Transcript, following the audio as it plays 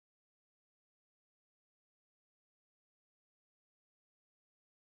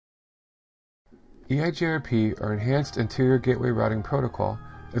EIGRP, or Enhanced Interior Gateway Routing Protocol,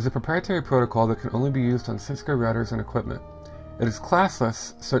 is a proprietary protocol that can only be used on Cisco routers and equipment. It is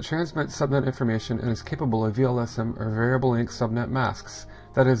classless, so it transmits subnet information and is capable of VLSM or variable length subnet masks,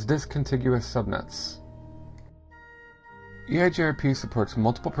 that is, discontiguous subnets. EIGRP supports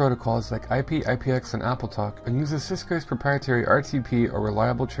multiple protocols like IP, IPX, and AppleTalk, and uses Cisco's proprietary RTP, or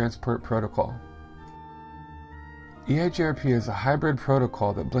Reliable Transport Protocol. EIGRP is a hybrid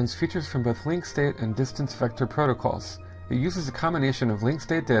protocol that blends features from both link state and distance vector protocols. It uses a combination of link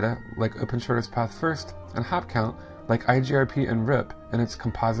state data, like open shortest path first, and hop count, like IGRP and RIP, in its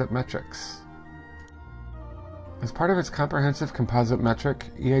composite metrics. As part of its comprehensive composite metric,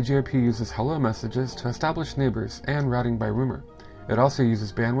 EIGRP uses hello messages to establish neighbors and routing by rumor. It also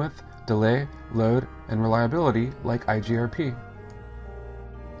uses bandwidth, delay, load, and reliability like IGRP.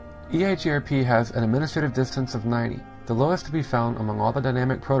 EIGRP has an administrative distance of 90, the lowest to be found among all the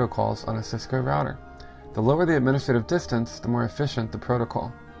dynamic protocols on a Cisco router. The lower the administrative distance, the more efficient the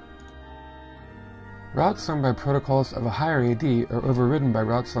protocol. Routes run by protocols of a higher AD are overridden by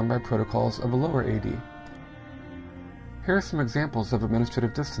routes run by protocols of a lower AD. Here are some examples of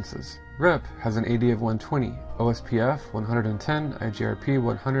administrative distances. RIP has an AD of 120, OSPF 110, IGRP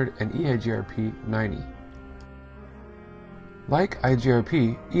 100, and EIGRP 90. Like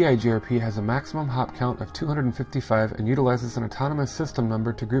IGRP, EIGRP has a maximum hop count of 255 and utilizes an autonomous system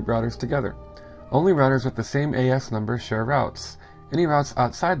number to group routers together. Only routers with the same AS number share routes. Any routes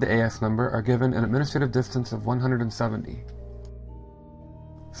outside the AS number are given an administrative distance of 170.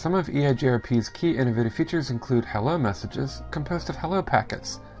 Some of EIGRP's key innovative features include hello messages, composed of hello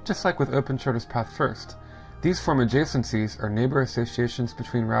packets, just like with open shortest path first. These form adjacencies, or neighbor associations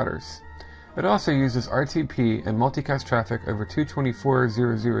between routers. It also uses RTP and multicast traffic over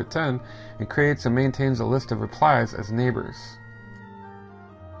 224.0.0.10 and creates and maintains a list of replies as neighbors.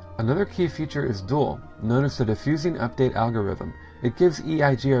 Another key feature is dual, known as the diffusing update algorithm. It gives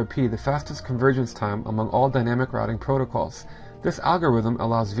EIGRP the fastest convergence time among all dynamic routing protocols. This algorithm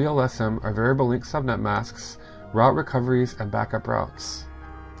allows VLSM, or variable length subnet masks, route recoveries, and backup routes.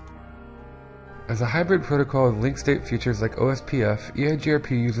 As a hybrid protocol with link state features like OSPF, EIGRP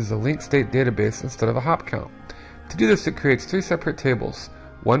uses a link state database instead of a hop count. To do this, it creates three separate tables,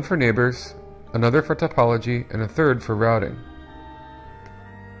 one for neighbors, another for topology, and a third for routing.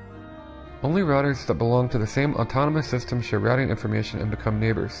 Only routers that belong to the same autonomous system share routing information and become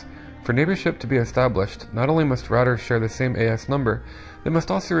neighbors. For neighborship to be established, not only must routers share the same AS number, they must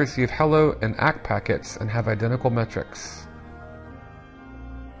also receive hello and ACK packets and have identical metrics.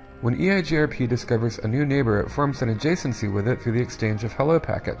 When EIGRP discovers a new neighbor, it forms an adjacency with it through the exchange of hello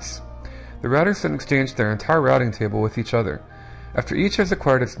packets. The routers then exchange their entire routing table with each other. After each has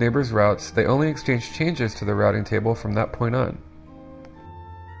acquired its neighbor's routes, they only exchange changes to the routing table from that point on.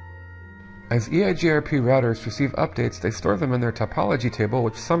 As EIGRP routers receive updates, they store them in their topology table,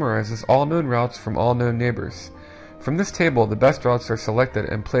 which summarizes all known routes from all known neighbors. From this table, the best routes are selected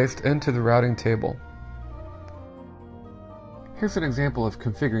and placed into the routing table. Here's an example of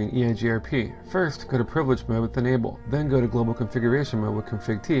configuring EIGRP. First, go to privilege mode with enable, then go to global configuration mode with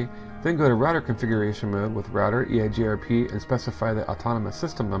config T, then go to router configuration mode with router EIGRP and specify the autonomous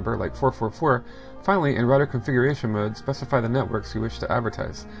system number like 444. Finally, in router configuration mode, specify the networks you wish to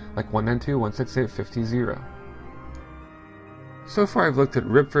advertise, like 192.168.50.0. So far I've looked at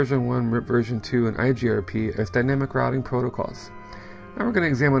RIP version 1, RIP version 2, and IGRP as dynamic routing protocols. Now we're going to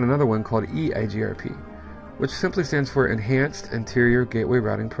examine another one called EIGRP, which simply stands for Enhanced Interior Gateway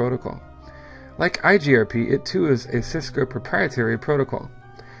Routing Protocol. Like IGRP, it too is a Cisco proprietary protocol.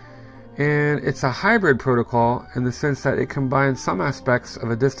 And it's a hybrid protocol in the sense that it combines some aspects of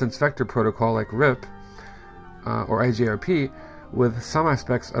a distance vector protocol like RIP or IGRP with some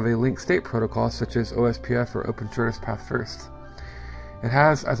aspects of a link state protocol such as OSPF or open shortest path first. It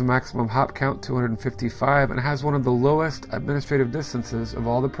has as a maximum hop count 255 and has one of the lowest administrative distances of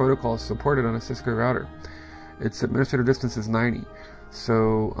all the protocols supported on a Cisco router. Its administrative distance is 90.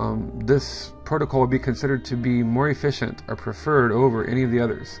 So this protocol would be considered to be more efficient or preferred over any of the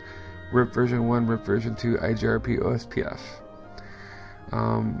others. RIP version 1, RIP version 2, IGRP, OSPF.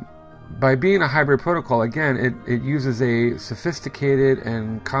 By being a hybrid protocol, again, it uses a sophisticated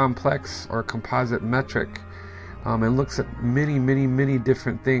and complex or composite metric and looks at many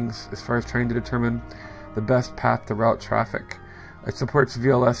different things as far as trying to determine the best path to route traffic. It supports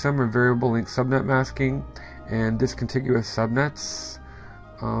VLSM or variable length subnet masking and discontiguous subnets.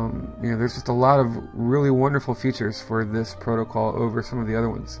 There's just a lot of really wonderful features for this protocol over some of the other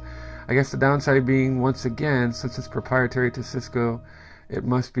ones. I guess the downside being, once again, since it's proprietary to Cisco, it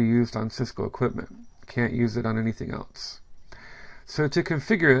must be used on Cisco equipment. Can't use it on anything else. So to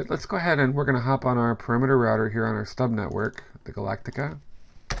configure it, let's go ahead and we're going to hop on our perimeter router here on our stub network, the Galactica.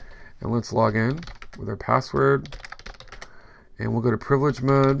 And let's log in with our password. And we'll go to privilege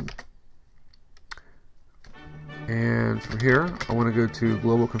mode. And from here, I want to go to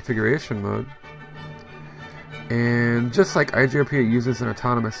global configuration mode. And just like EIGRP, it uses an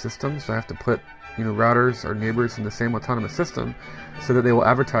autonomous system, so I have to put routers or neighbors in the same autonomous system so that they will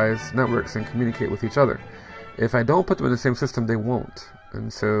advertise networks and communicate with each other. If I don't put them in the same system, they won't.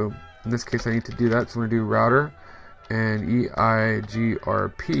 And so in this case, I need to do that. So I'm going to do router and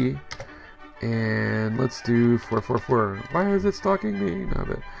EIGRP. And let's do 444. Why is it stalking me? No,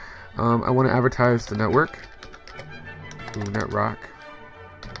 but I want to advertise the network. Ooh, netrock.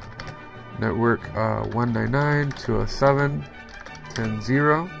 Network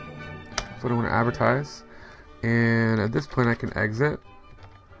 199.207.10.0. That's what I want to advertise. And at this point, I can exit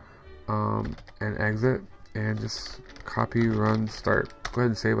and exit and just copy, run, start. Go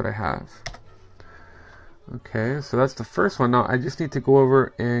ahead and save what I have. Okay, so that's the first one. Now I just need to go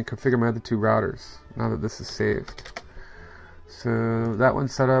over and configure my other two routers now that this is saved. So that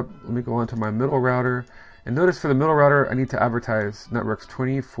one's set up. Let me go on to my middle router. And notice for the middle router, I need to advertise networks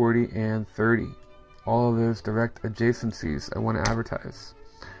 20, 40, and 30. All of those direct adjacencies I want to advertise.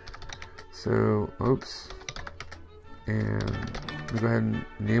 So, oops. And let me go ahead and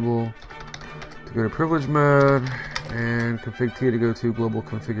enable to go to privilege mode and config T to go to global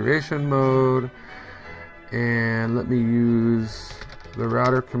configuration mode. And let me use the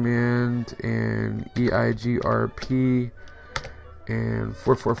router command and EIGRP and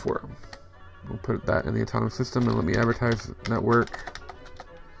 444. We'll put that in the autonomous system and let me advertise network.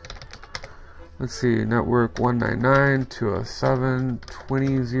 Let's see, network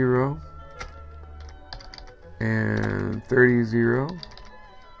 199.207.20.0 and 30.0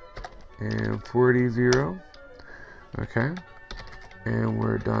 and 40.0. Okay, and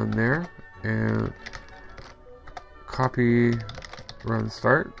we're done there. And copy, run,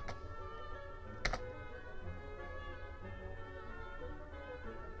 start.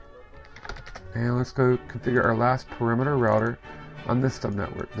 And let's go configure our last perimeter router on this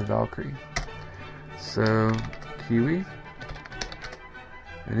subnetwork, the Valkyrie. So, Kiwi,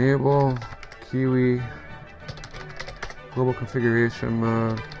 enable, Kiwi, global configuration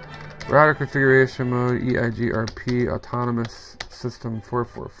mode, router configuration mode, EIGRP, autonomous system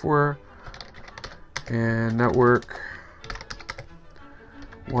 444, and network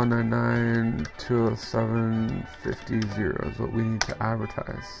 199.207.50.0 is what we need to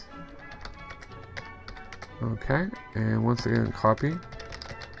advertise. Okay, and once again, copy,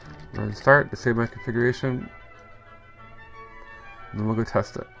 run start to save my configuration, and then we'll go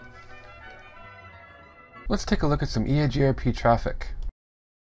test it. Let's take a look at some EIGRP traffic.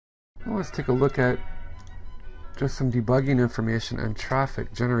 Well, let's take a look at just some debugging information and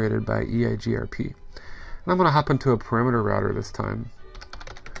traffic generated by EIGRP. And I'm going to hop into a perimeter router this time.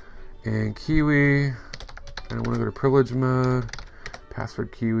 And Kiwi, and I want to go to privilege mode,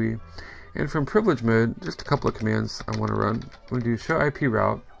 password Kiwi. And from privilege mode, just a couple of commands I want to run. I'm going to do show IP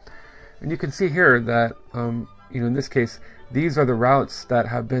route. And you can see here that, in this case, these are the routes that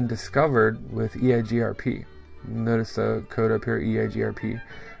have been discovered with EIGRP. Notice the code up here, EIGRP. And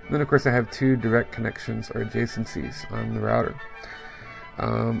then, of course, I have two direct connections or adjacencies on the router.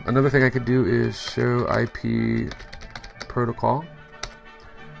 Another thing I could do is show IP protocol.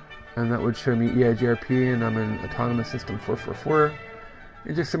 And that would show me EIGRP, and I'm in autonomous system 444.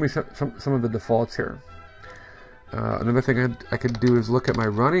 And just send me some of the defaults here. Another thing I could do is look at my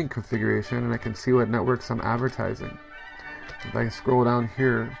running configuration, and I can see what networks I'm advertising. If I scroll down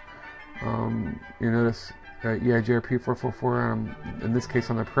here, you notice EIGRP 444. In this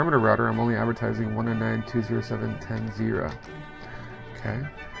case, on the perimeter router, I'm only advertising 199.207.10.0. Okay.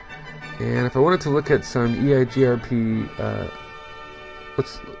 And if I wanted to look at some EIGRP,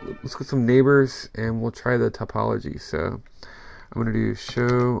 let's get some neighbors, and we'll try the topology. So I'm going to do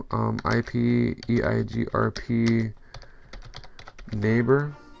show IP EIGRP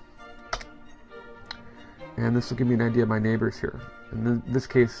neighbor, and this will give me an idea of my neighbors here. In this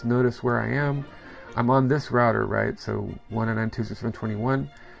case, notice where I am. I'm on this router, right? So 199.207.21,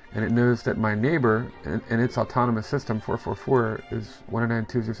 and it knows that my neighbor and its autonomous system 444 is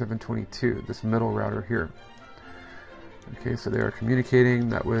 199.207.22, this middle router here. Okay, so they are communicating.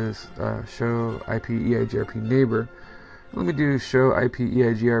 That was show IP EIGRP neighbor. Let me do show IP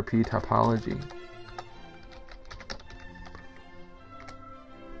EIGRP topology.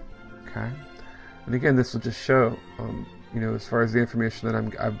 Okay, and again, this will just show, as far as the information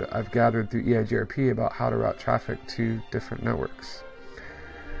that I've gathered through EIGRP about how to route traffic to different networks.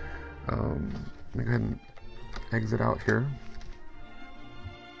 Let me go ahead and exit out here.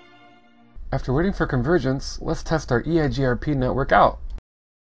 After waiting for convergence, let's test our EIGRP network out.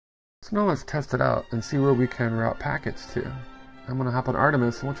 So now let's test it out and see where we can route packets to. I'm going to hop on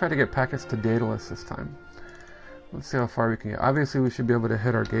Artemis and we'll try to get packets to Daedalus this time. Let's see how far we can get. Obviously we should be able to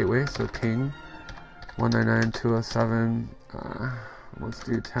hit our gateway, so ping 199.207, let's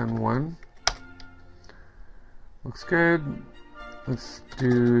do 10.1. Looks good. Let's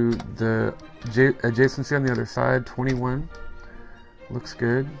do the adjacency on the other side, 21. Looks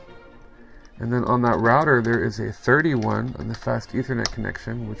good. And then on that router there is a 31 on the fast Ethernet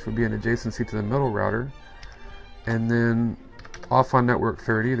connection, which would be an adjacency to the middle router. And then off on network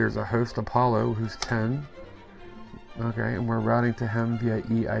 30 there's a host Apollo who's 10. Okay, and we're routing to him via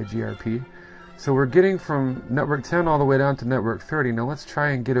EIGRP. So we're getting from network 10 all the way down to network 30. Now let's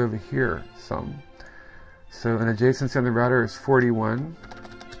try and get over here some. So an adjacency on the router is 41.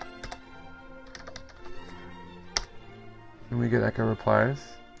 And we get echo replies.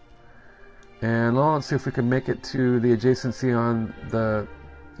 And now let's see if we can make it to the adjacency on the,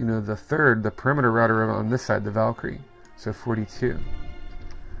 the perimeter router on this side, the Valkyrie. So 42.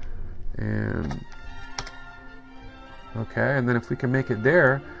 And okay, and then if we can make it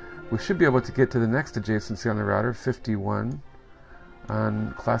there, we should be able to get to the next adjacency on the router, 51,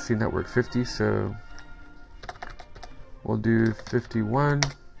 on Class C network 50. So we'll do 51.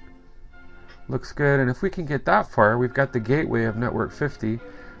 Looks good. And if we can get that far, we've got the gateway of network 50,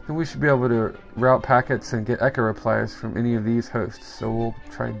 then we should be able to route packets and get echo replies from any of these hosts. So we'll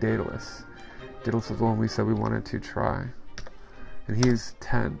try Daedalus. Daedalus is the one we said we wanted to try. And he's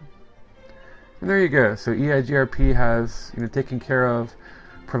 10. And there you go. So EIGRP has taken care of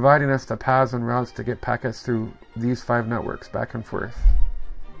providing us the paths and routes to get packets through these 5 networks back and forth.